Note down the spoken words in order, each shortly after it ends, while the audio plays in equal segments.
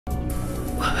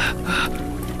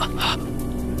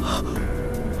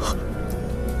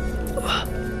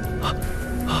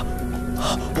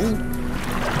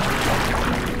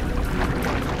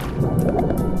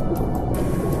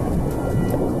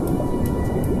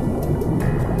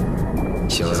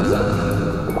小子，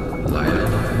来了。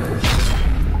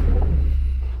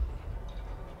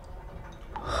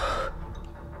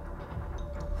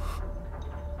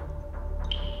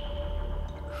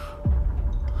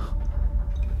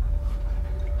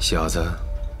小子，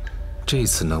这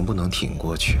次能不能挺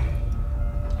过去，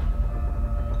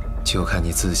就看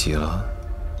你自己了。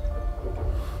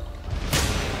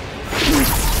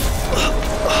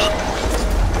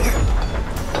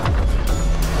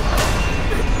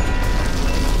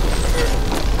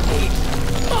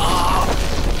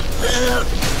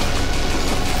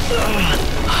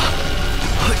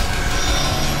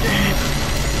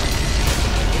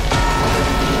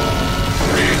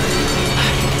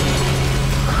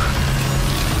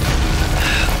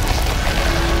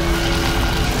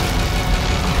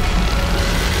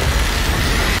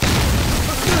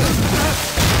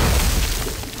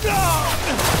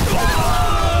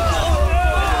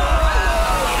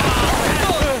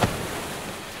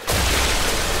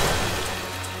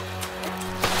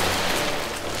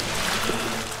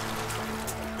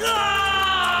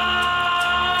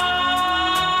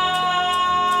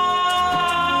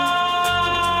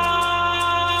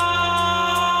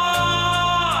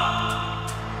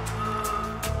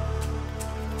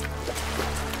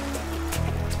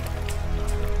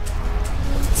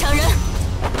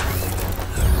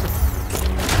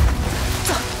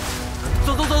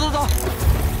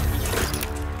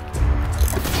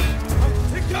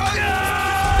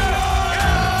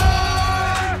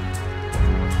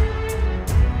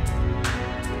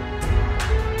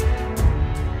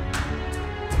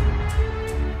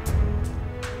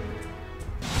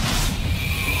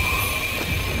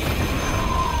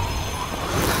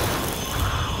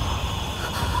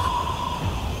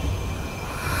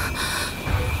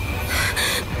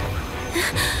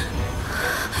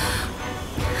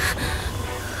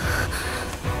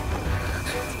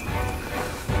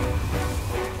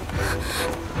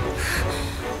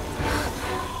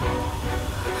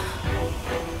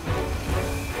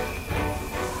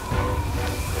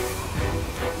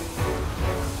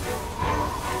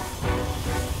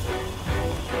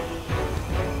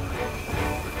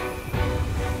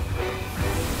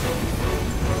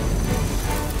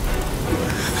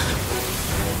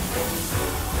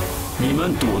 你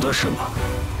们赌的什么？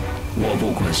我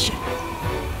不关心。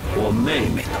我妹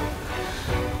妹呢？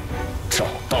找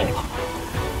到了吗？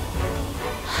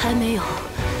还没有，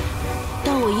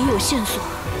但我已有线索。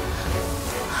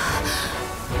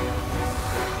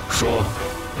说。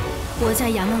我在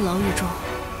衙门牢狱中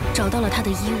找到了他的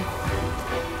衣物。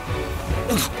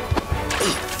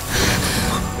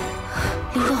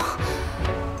林动，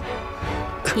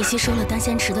你吸收了丹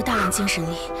仙池的大量精神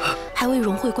力，还未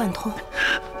融会贯通。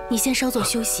 你先稍作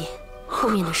休息，后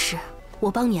面的事我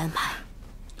帮你安排。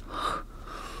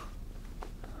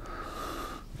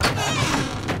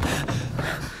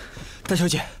大小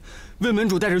姐，魏门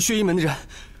主带着血衣门的人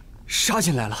杀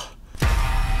进来了。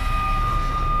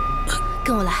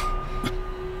跟我来。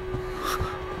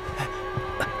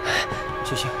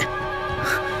小心。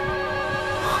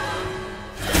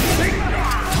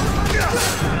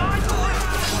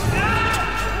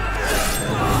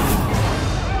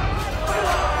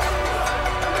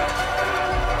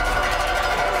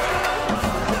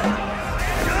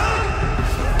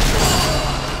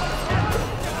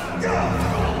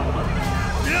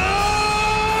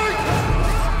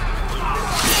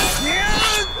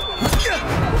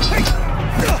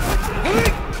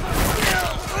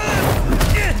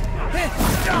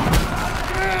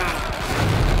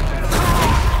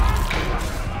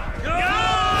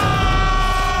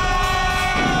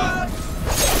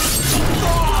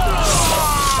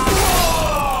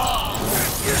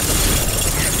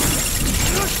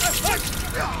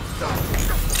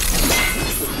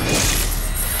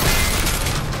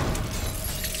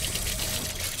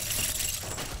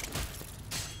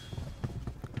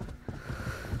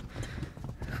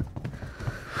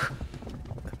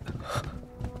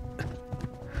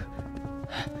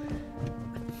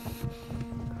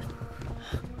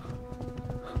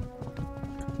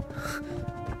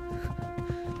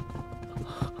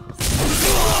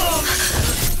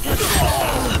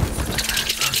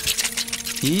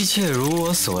 一切如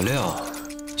我所料，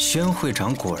宣会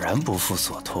长果然不负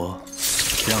所托，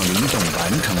让林动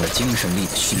完成了精神力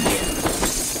的训练。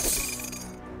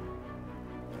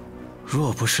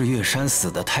若不是月山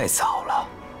死得太早了，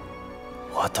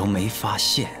我都没发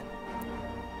现，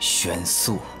玄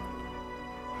素，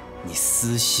你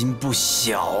私心不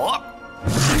小啊！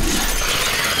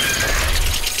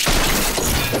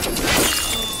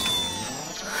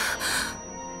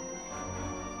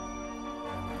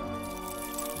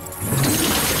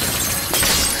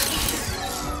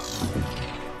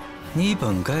你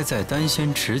本该在丹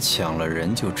仙池抢了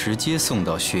人就直接送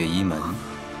到血衣门，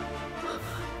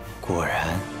果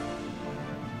然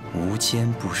无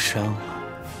奸不商啊！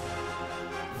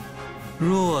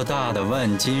偌大的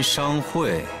万金商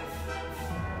会，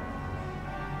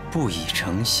不以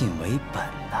诚信为本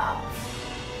呐！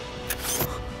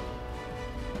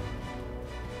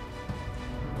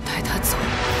带他走。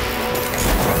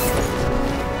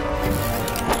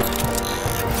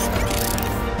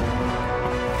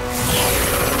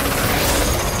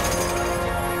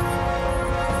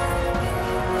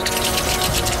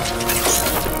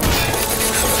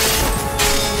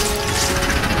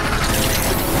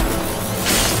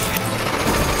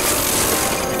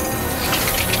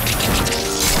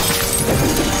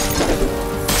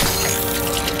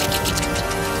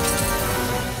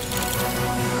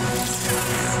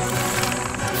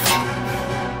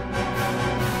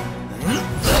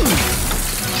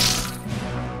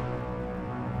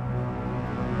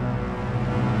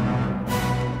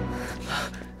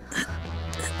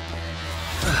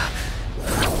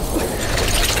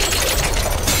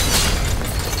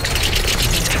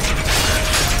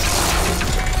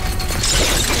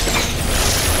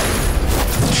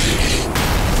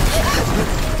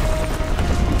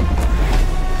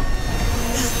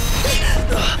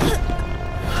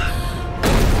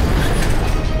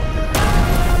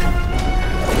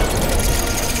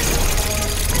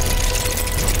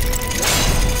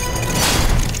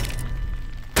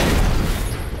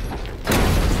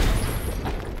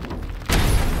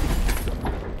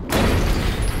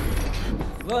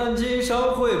万金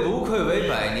商会不愧为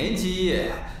百年基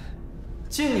业，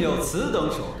竟有此等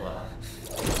手段。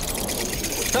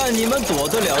但你们躲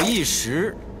得了一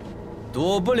时，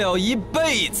躲不了一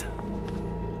辈子。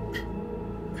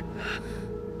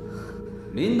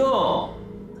林动，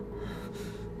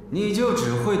你就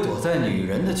只会躲在女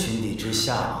人的裙底之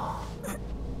下吗？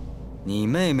你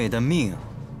妹妹的命，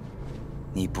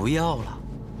你不要了。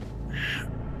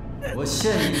我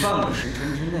限你半个时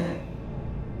辰之内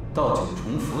到九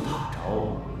重府塔找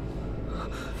我，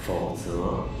否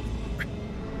则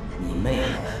你妹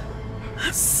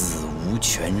妹死无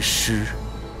全尸。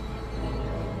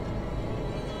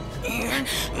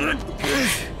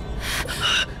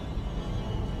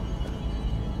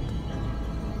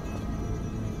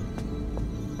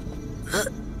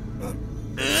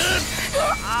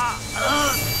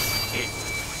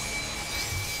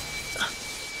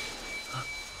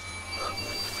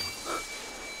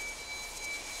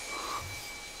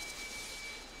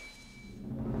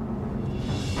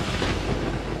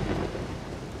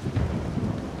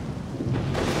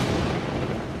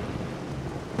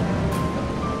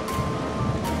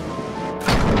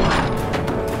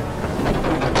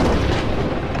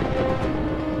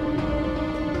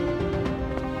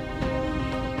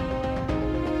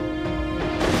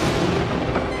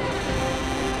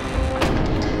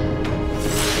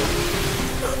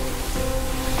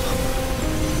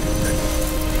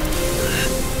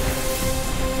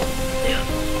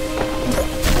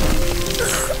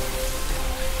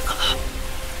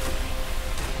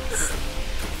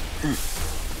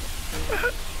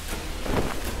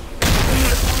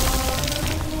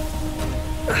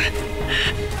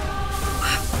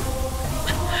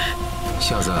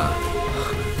小子，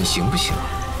你行不行？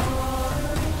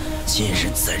今日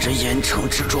在这盐城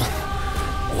之中，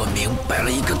我明白了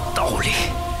一个道理：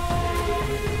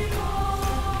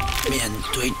面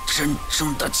对真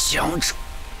正的强者，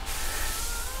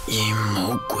阴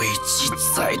谋诡计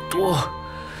再多，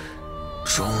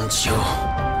终究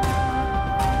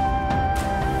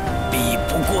比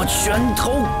不过拳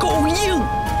头够硬。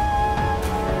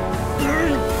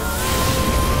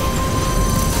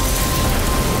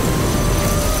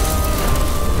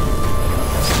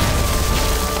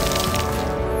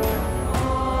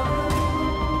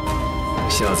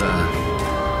小子，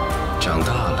长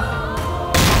大了。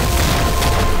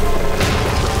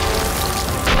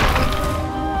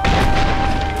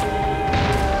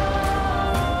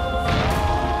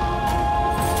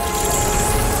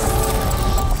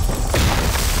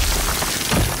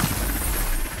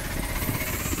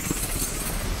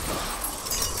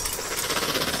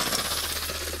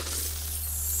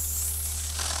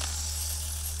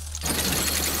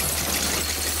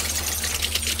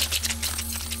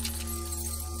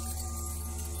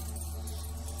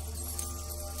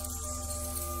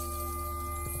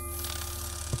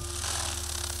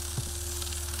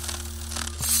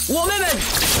我妹妹。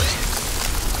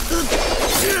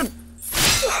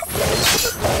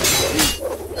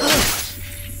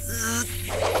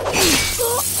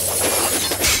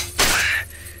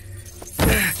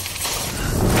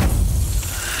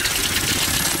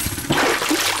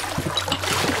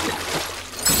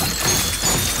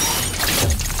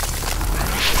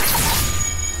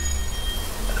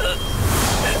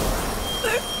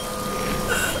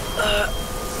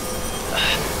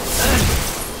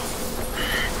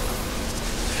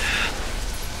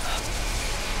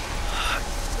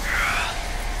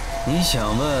你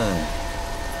想问，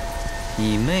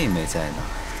你妹妹在哪儿？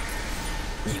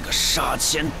你个杀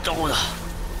千刀的，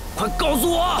快告诉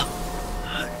我！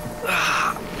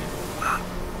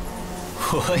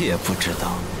我也不知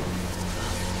道。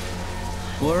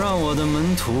我让我的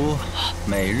门徒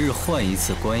每日换一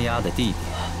次关押的地点，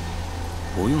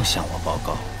不用向我报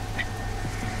告。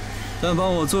但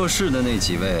帮我做事的那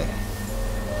几位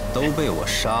都被我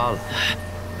杀了，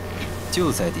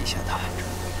就在底下躺着。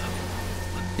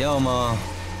要么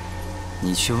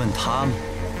你去问他们。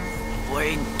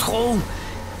韦通，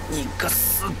你个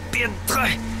死变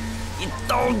态，你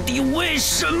到底为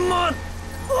什么？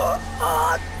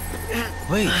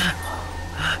为什么？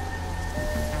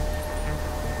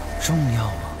重要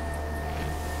吗？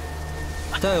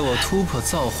待我突破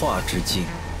造化之境，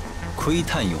窥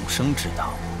探永生之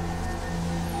道，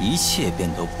一切便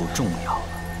都不重要了。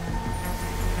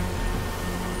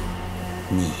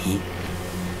你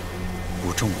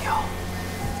不重要，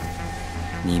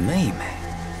你妹妹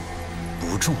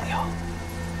不重要，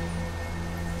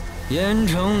盐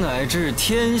城乃至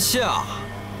天下，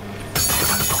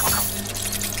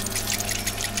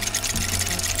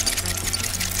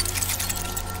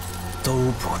都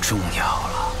不重要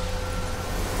了。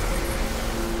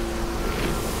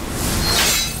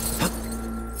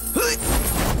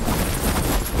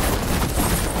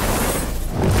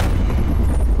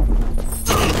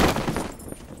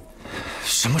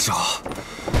什么时候？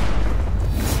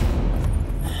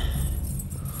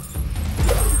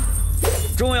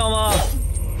重要吗？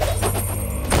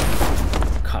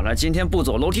看来今天不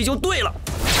走楼梯就对了。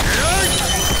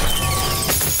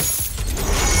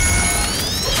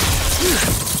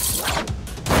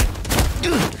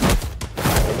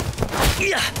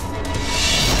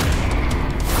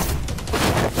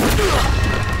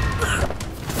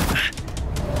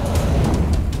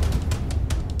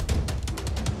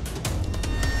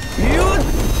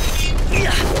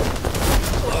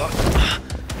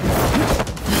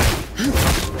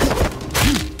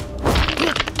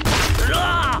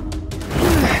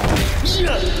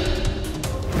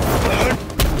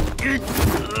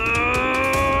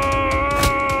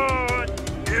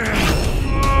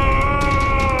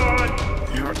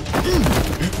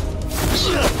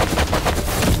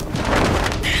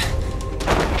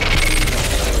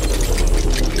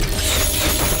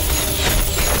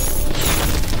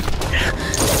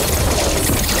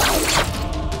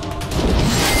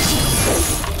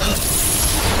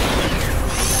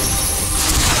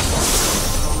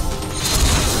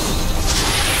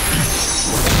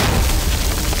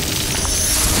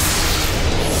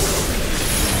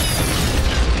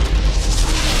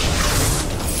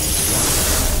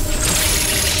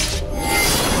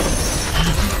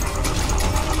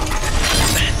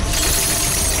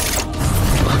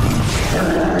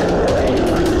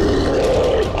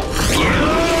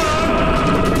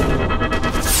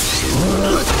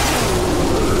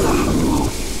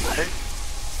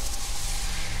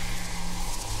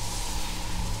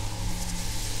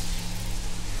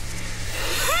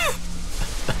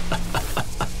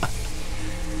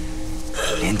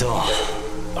林动，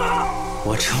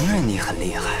我承认你很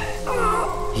厉害，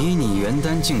以你元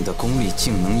丹境的功力，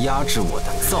竟能压制我的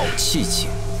造气境。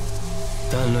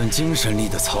但论精神力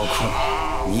的操控，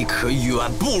你可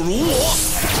远不如我。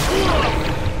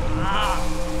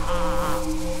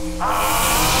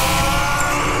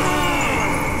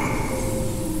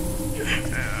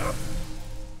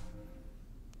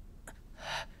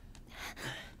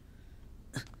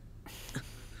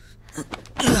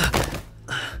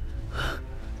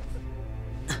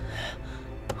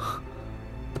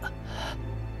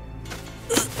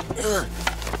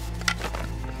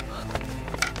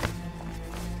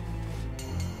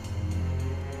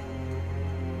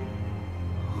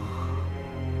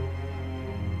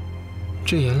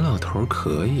这严老头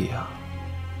可以啊，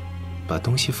把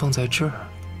东西放在这儿，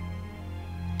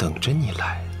等着你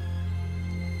来。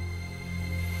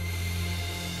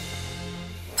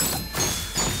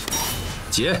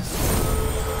结。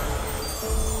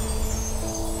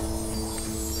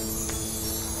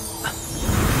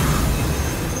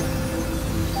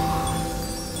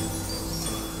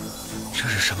这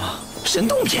是什么神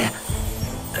洞品？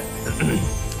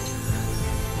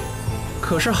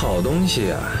可是好东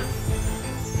西啊。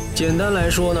简单来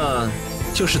说呢，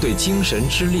就是对精神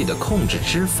之力的控制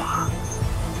之法。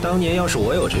当年要是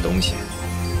我有这东西，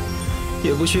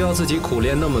也不需要自己苦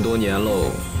练那么多年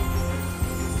喽。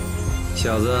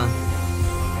小子，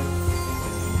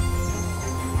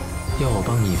要我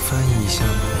帮你翻译一下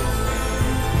吗？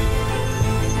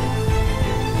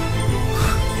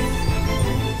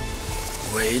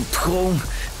伟通，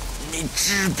你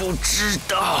知不知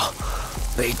道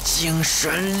被精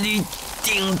神力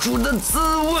定住的滋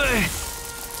味，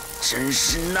真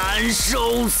是难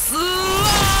受死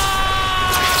了！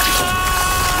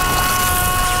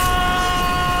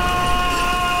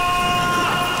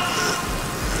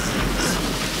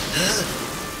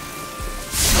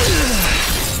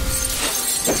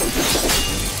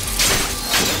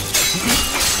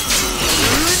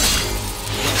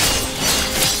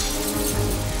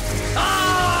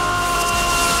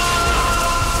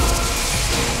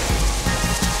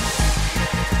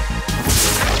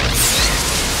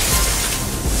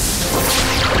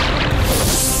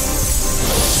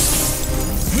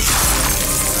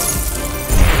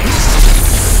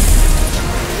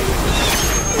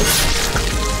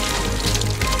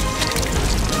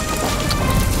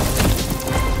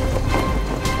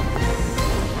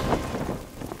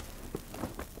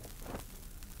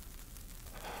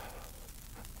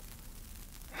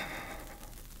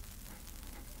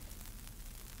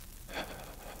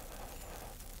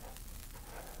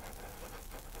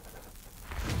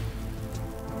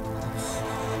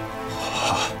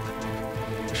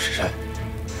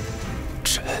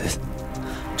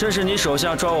这是你手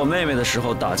下抓我妹妹的时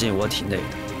候打进我体内的，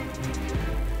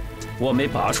我没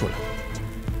拔出来，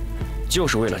就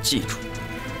是为了记住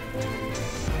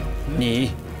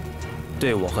你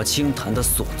对我和清潭的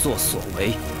所作所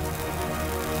为。